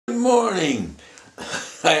morning.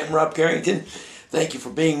 I am Rob Carrington. Thank you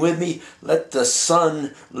for being with me. Let the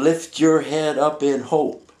sun lift your head up in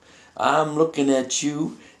hope. I'm looking at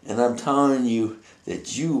you and I'm telling you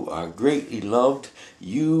that you are greatly loved.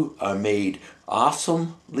 You are made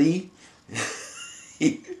awesomely.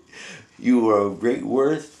 You are of great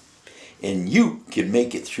worth, and you can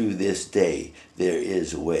make it through this day. There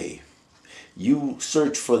is a way. You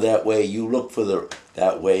search for that way. You look for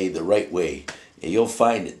that way, the right way, and you'll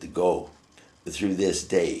find it to go through this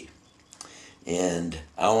day. And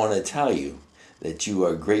I want to tell you that you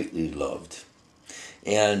are greatly loved.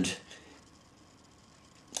 And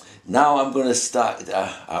now I'm going to start.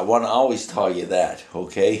 I want to always tell you that,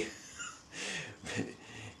 okay?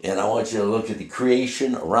 And I want you to look at the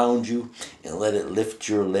creation around you and let it lift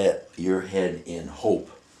your head in hope,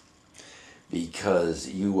 because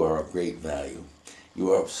you are of great value.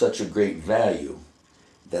 You are of such a great value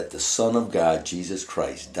that the Son of God, Jesus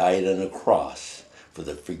Christ, died on a cross for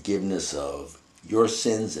the forgiveness of your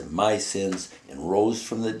sins and my sins and rose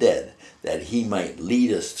from the dead, that he might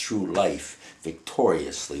lead us through life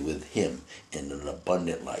victoriously with him in an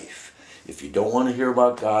abundant life. If you don't want to hear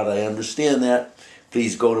about God, I understand that.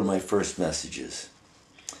 Please go to my first messages.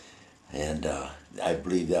 And I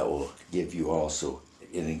believe that will give you also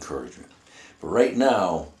an encouragement. But right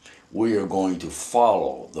now, we are going to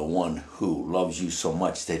follow the one who loves you so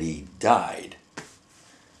much that he died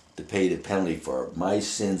to pay the penalty for my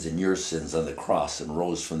sins and your sins on the cross and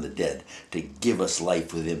rose from the dead to give us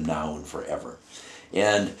life with him now and forever.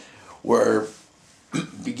 And we're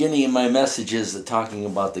beginning in my messages talking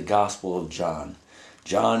about the Gospel of John.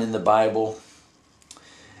 John in the Bible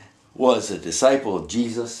was a disciple of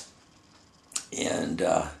Jesus, and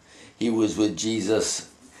he was with Jesus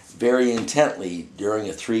very intently during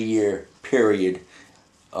a 3-year period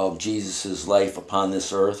of Jesus' life upon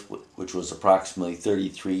this earth, which was approximately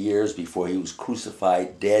 33 years before he was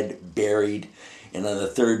crucified, dead, buried, and on the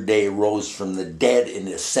third day rose from the dead and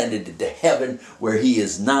ascended into heaven, where he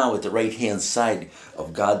is now at the right-hand side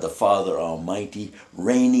of God the Father Almighty,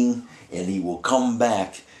 reigning, and he will come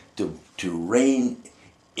back to reign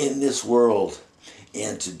in this world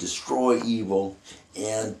and to destroy evil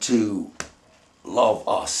and to love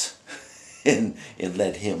us and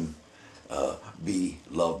let him be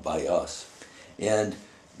loved by us. And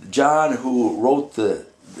John, who wrote the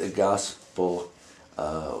gospel,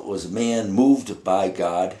 was a man moved by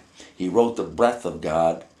God. He wrote the breath of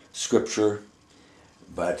God, scripture,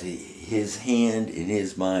 but his hand and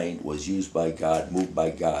his mind was used by God, moved by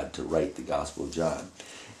God to write the Gospel of John.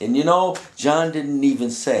 And you know, John didn't even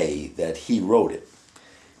say that he wrote it.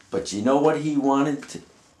 But you know what he wanted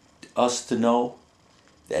us to know?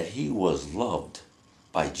 That he was loved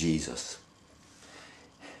by Jesus.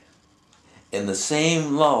 And the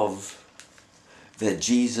same love that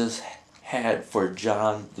Jesus had for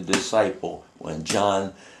John the disciple, when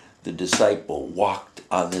John the disciple walked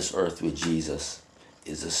on this earth with Jesus,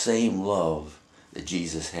 is the same love that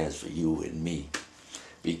Jesus has for you and me.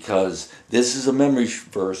 Because this is a memory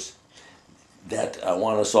verse that I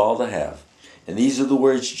want us all to have. And these are the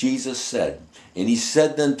words Jesus said. And he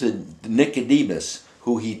said them to Nicodemus,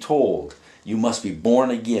 who he told, you must be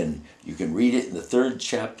born again. You can read it in the 3rd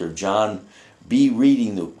chapter of John. Be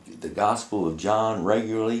reading the Gospel of John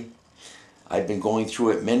regularly. I've been going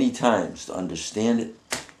through it many times to understand it.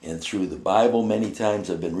 And through the Bible many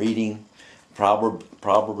times I've been reading. Proverb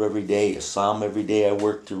every day, a psalm every day I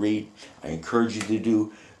work to read. I encourage you to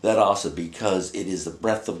do that also, because it is the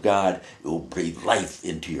breath of God. It will breathe life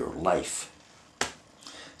into your life.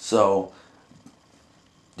 So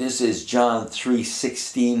this is John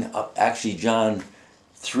 3:16, actually John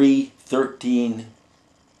 3:13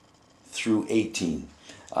 through 18.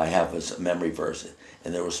 I have a memory verse.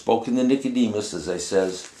 And there was spoken to Nicodemus, as I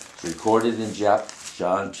says, recorded in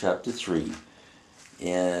John chapter 3.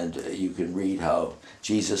 And you can read how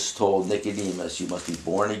Jesus told Nicodemus, you must be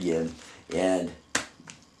born again. And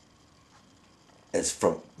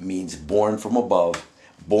means born from above,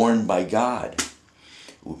 born by God.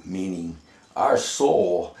 Meaning our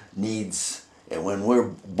soul needs, and when we're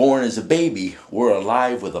born as a baby, we're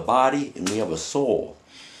alive with a body and we have a soul.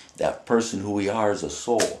 That person who we are is a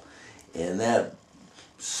soul. And that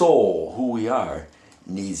soul, who we are,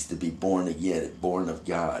 needs to be born again, born of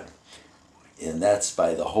God. And that's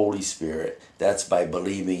by the Holy Spirit. That's by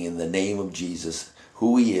believing in the name of Jesus,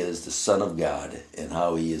 who he is, the Son of God, and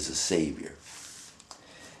how he is a Savior.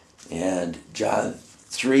 And John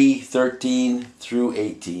 3:13 through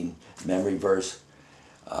 18, memory verse.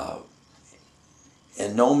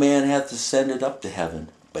 And no man hath ascended up to heaven,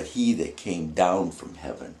 but he that came down from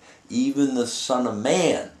heaven, even the Son of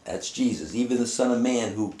Man, that's Jesus, even the Son of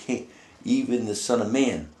Man who came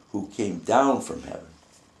down from heaven,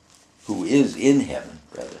 who is in heaven,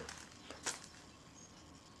 rather.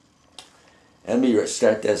 Let me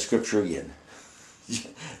start that scripture again.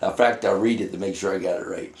 In fact, I'll read it to make sure I got it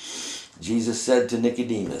right. Jesus said to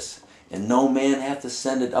Nicodemus, "And no man hath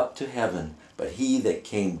ascended up to heaven, but he that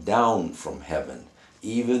came down from heaven,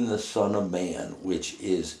 even the Son of Man, which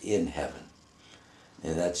is in heaven."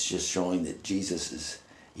 And that's just showing that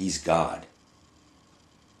he's God.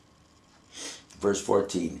 Verse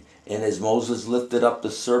 14, "And as Moses lifted up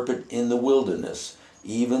the serpent in the wilderness,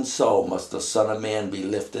 even so must the Son of Man be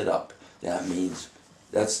lifted up." That means,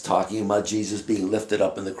 that's talking about Jesus being lifted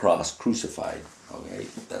up in the cross, crucified. Okay,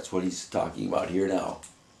 that's what he's talking about here now.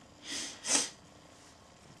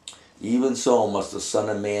 "Even so must the Son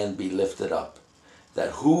of Man be lifted up,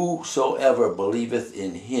 that whosoever believeth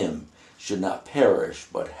in him should not perish,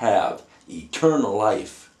 but have eternal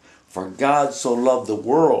life. For God so loved the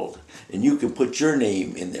world," and you can put your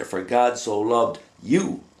name in there, "for God so loved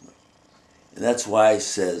you." And that's why it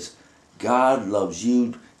says, God loves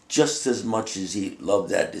you just as much as he loved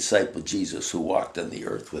that disciple Jesus who walked on the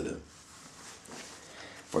earth with him.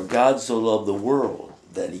 "For God so loved the world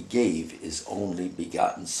that he gave his only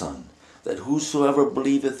begotten Son, that whosoever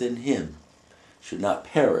believeth in him should not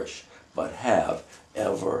perish, but have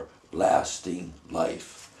everlasting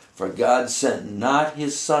life. For God sent not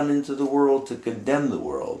his Son into the world to condemn the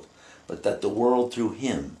world, but that the world through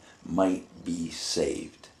him might be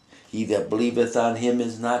saved. He that believeth on him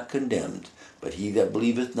is not condemned, but he that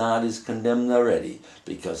believeth not is condemned already,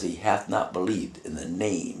 because he hath not believed in the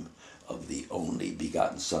name of the only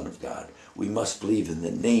begotten Son of God." We must believe in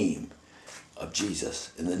the name of Jesus.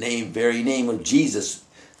 And the very name of Jesus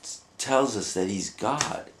tells us that he's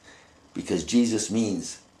God, because Jesus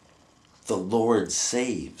means the Lord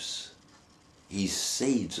saves. He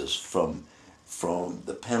saves us from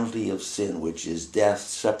the penalty of sin, which is death,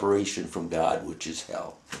 separation from God, which is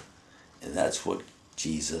hell. And that's what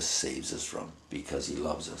Jesus saves us from, because he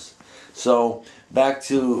loves us. So back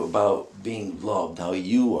to about being loved, how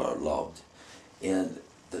you are loved. And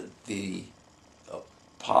the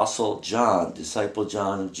Apostle John, disciple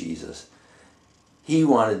John of Jesus, he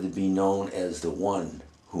wanted to be known as the one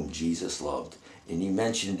whom Jesus loved. And he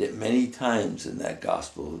mentioned it many times in that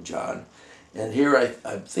Gospel of John. And here I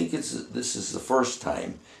think this is the first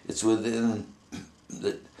time. It's within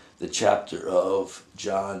the chapter of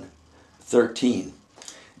John 13.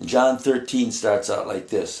 John 13 starts out like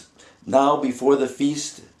this. "Now before the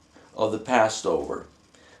feast of the Passover."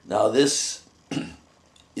 Now this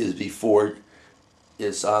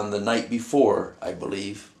it's on the night before, I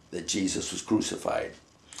believe, that Jesus was crucified.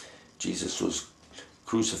 Jesus was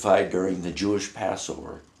crucified during the Jewish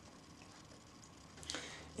Passover.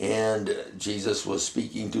 And Jesus was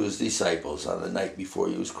speaking to his disciples on the night before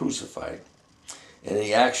he was crucified. And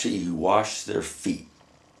he washed their feet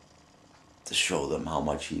to show them how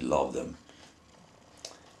much he loved them,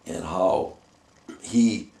 and how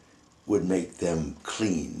he would make them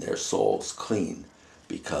clean, their souls clean,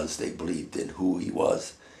 because they believed in who he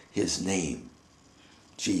was, his name,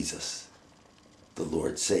 Jesus, the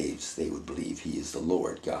Lord saves. They would believe he is the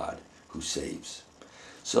Lord God who saves.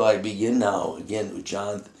 So I begin now again with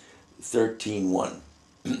John 13:1.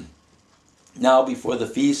 "Now before the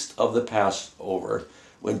feast of the Passover,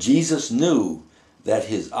 when Jesus knew that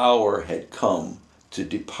his hour had come to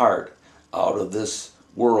depart out of this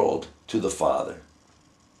world to the Father,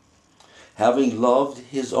 having loved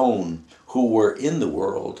his own who were in the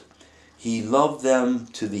world, he loved them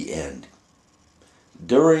to the end.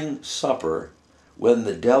 During supper, when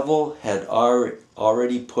the devil had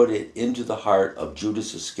already put it into the heart of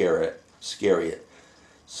Judas Iscariot,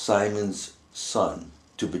 Simon's son,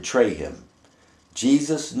 to betray him,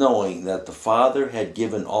 Jesus, knowing that the Father had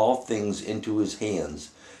given all things into his hands,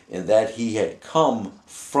 and that he had come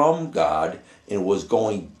from God and was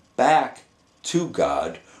going back to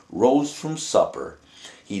God, rose from supper.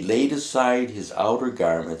 He laid aside his outer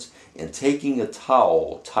garments, and taking a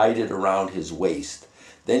towel, tied it around his waist.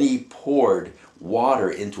 Then he poured water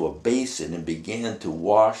into a basin and began to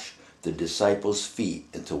wash the disciples' feet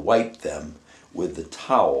and to wipe them with the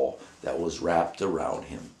towel that was wrapped around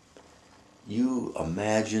him." You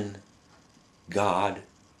imagine God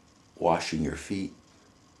washing your feet?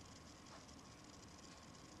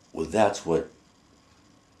 Well, that's what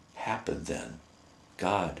happened then.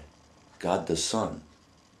 God the Son,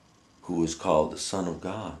 who is called the Son of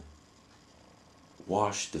God,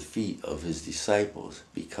 washed the feet of his disciples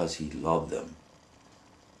because he loved them.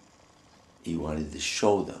 He wanted to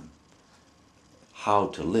show them how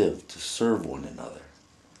to live, to serve one another.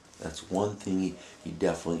 That's one thing he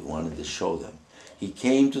definitely wanted to show them. He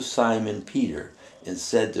came to Simon Peter and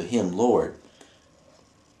said to him, Lord,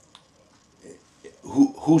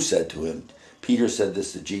 who said to him? Peter said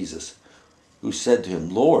this to Jesus, who said to him,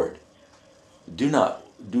 Lord, do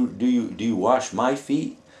you wash my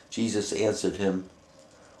feet? Jesus answered him,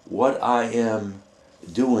 what I am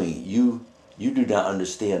doing you do not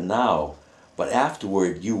understand now, but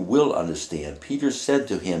afterward you will understand. Peter said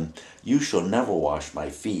to him, you shall never wash my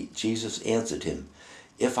feet. Jesus answered him,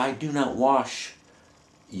 if I do not wash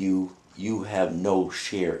you, you have no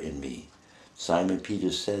share in me. Simon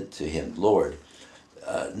Peter said to him, Lord,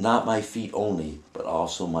 not my feet only, but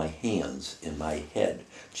also my hands and my head.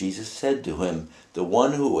 Jesus said to him, the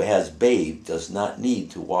one who has bathed does not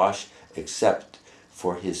need to wash except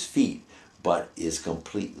for his feet, but is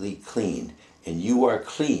completely clean. And you are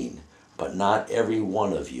clean, but not every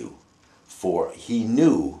one of you. For he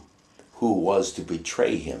knew who was to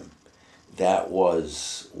betray him. That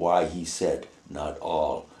was why he said, not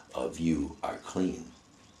all of you are clean.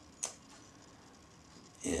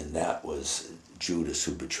 And that was Judas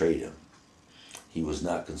who betrayed him. He was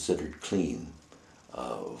not considered clean,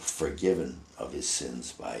 forgiven of his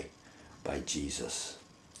sins by Jesus,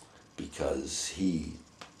 because he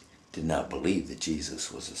did not believe that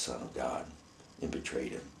Jesus was the Son of God and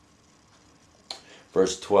betrayed him.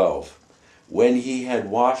 Verse 12, when he had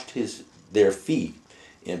washed their feet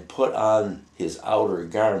and put on his outer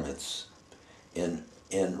garments and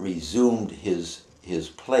resumed his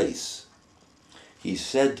place, he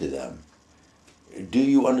said to them, do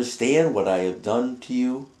you understand what I have done to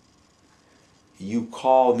you? You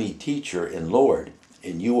call me teacher and Lord,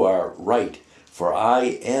 and you are right, for I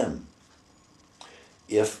am.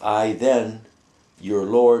 If I then, your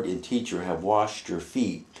Lord and teacher, have washed your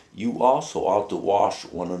feet, you also ought to wash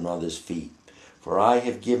one another's feet. For I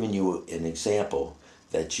have given you an example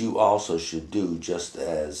that you also should do just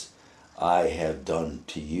as I have done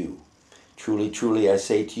to you. Truly, truly, I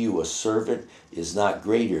say to you, a servant is not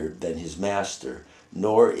greater than his master,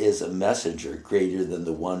 nor is a messenger greater than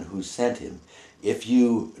the one who sent him. If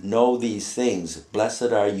you know these things,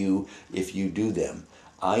 blessed are you if you do them.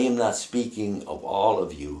 I am not speaking of all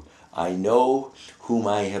of you. I know whom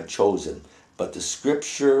I have chosen, but the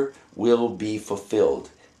scripture will be fulfilled.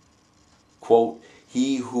 Quote,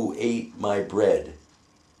 he who ate my bread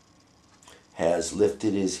has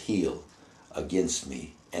lifted his heel against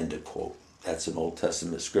me. End of quote. That's an Old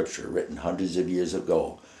Testament scripture written hundreds of years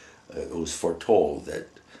ago. It was foretold that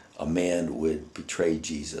a man would betray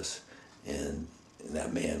Jesus, and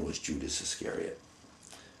that man was Judas Iscariot.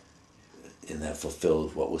 And that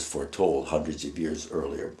fulfilled what was foretold hundreds of years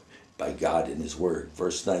earlier by God in his word.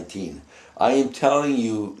 Verse 19, I am telling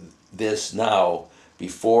you this now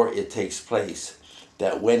before it takes place,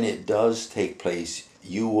 that when it does take place,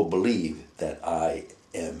 you will believe that I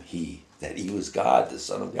am he, that he was God, the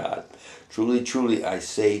Son of God. Truly, truly, I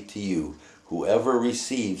say to you, whoever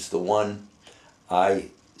receives the one I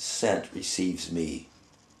sent receives me.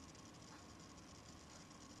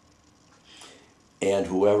 And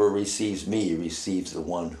whoever receives me receives the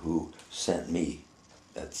one who sent me.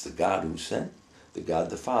 That's the God who sent, the God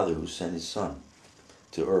the Father who sent his Son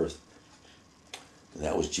to earth. And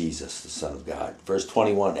that was Jesus, the Son of God. Verse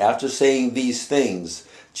 21, after saying these things,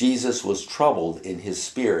 Jesus was troubled in his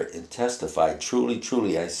spirit and testified, truly,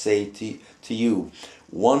 truly, I say to you,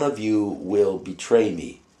 one of you will betray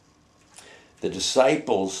me. The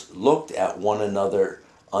disciples looked at one another,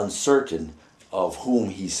 uncertain of whom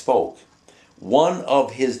he spoke. One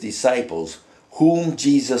of his disciples, whom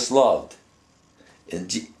Jesus loved.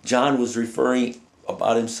 And John was referring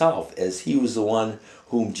about himself as he was the one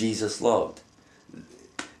whom Jesus loved.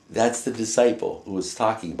 That's the disciple who is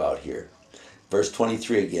talking about here. Verse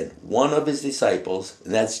 23 again. One of his disciples,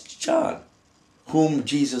 and that's John, whom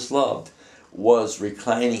Jesus loved, was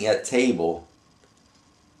reclining at table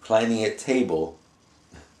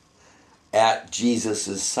at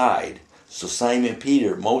Jesus' side. So Simon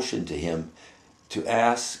Peter motioned to him to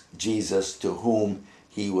ask Jesus to whom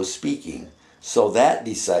he was speaking. So that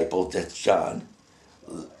disciple, that's John,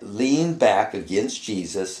 leaned back against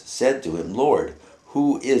Jesus, said to him, Lord,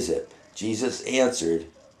 who is it? Jesus answered,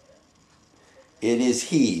 it is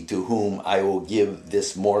he to whom I will give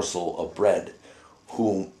this morsel of bread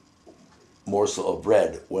when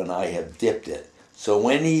I have dipped it. So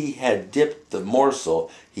when he had dipped the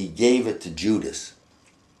morsel, he gave it to Judas,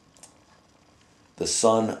 the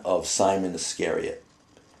son of Simon Iscariot.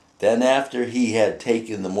 Then after he had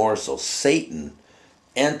taken the morsel, Satan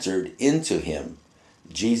entered into him.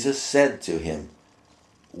 Jesus said to him,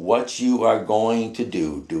 what you are going to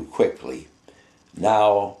do, do quickly.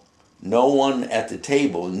 Now, no one at the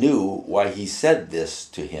table knew why he said this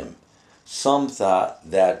to him. Some thought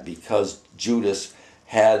that because Judas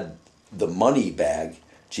had the money bag,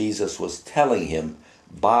 Jesus was telling him,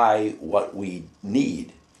 buy what we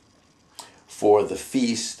need for the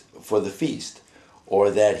feast, or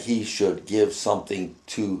that he should give something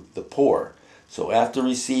to the poor. So after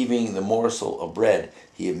receiving the morsel of bread,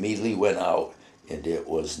 he immediately went out, and it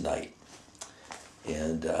was night.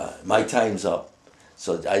 And my time's up.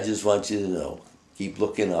 So I just want you to know, keep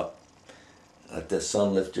looking up. Let the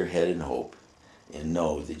sun lift your head in hope. And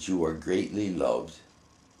know that you are greatly loved.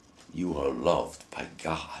 You are loved by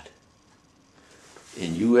God.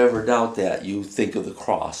 And you ever doubt that, you think of the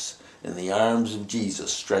cross and the arms of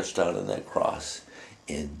Jesus stretched out on that cross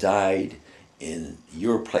and died in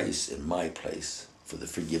your place, in my place, for the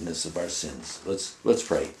forgiveness of our sins. Let's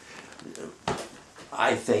pray.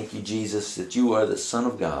 I thank you, Jesus, that you are the Son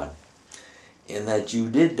of God and that you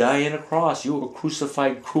did die on a cross. You were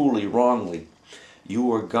crucified cruelly, wrongly. You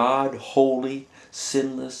were God, holy,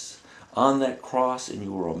 sinless, on that cross, and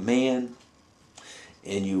you were a man,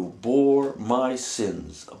 and you bore my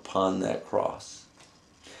sins upon that cross.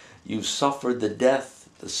 You suffered the death,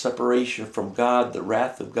 the separation from God, the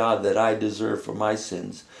wrath of God that I deserve for my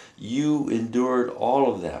sins. You endured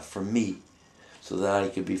all of that for me so that I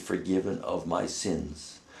could be forgiven of my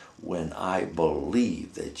sins when I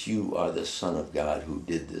believe that you are the Son of God who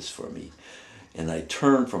did this for me. And I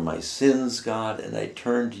turn from my sins, God, and I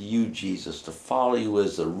turn to you, Jesus, to follow you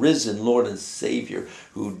as the risen Lord and Savior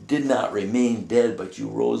who did not remain dead, but you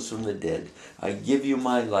rose from the dead. I give you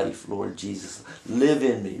my life, Lord Jesus. Live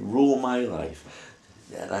in me, rule my life,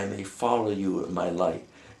 that I may follow you in my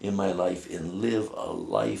life, and live a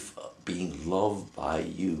life being loved by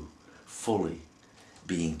you fully,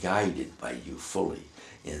 being guided by you fully.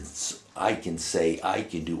 And I can say, I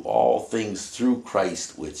can do all things through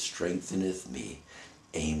Christ which strengtheneth me.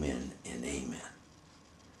 Amen and amen.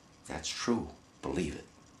 That's true. Believe it.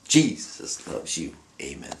 Jesus loves you.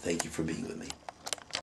 Amen. Thank you for being with me.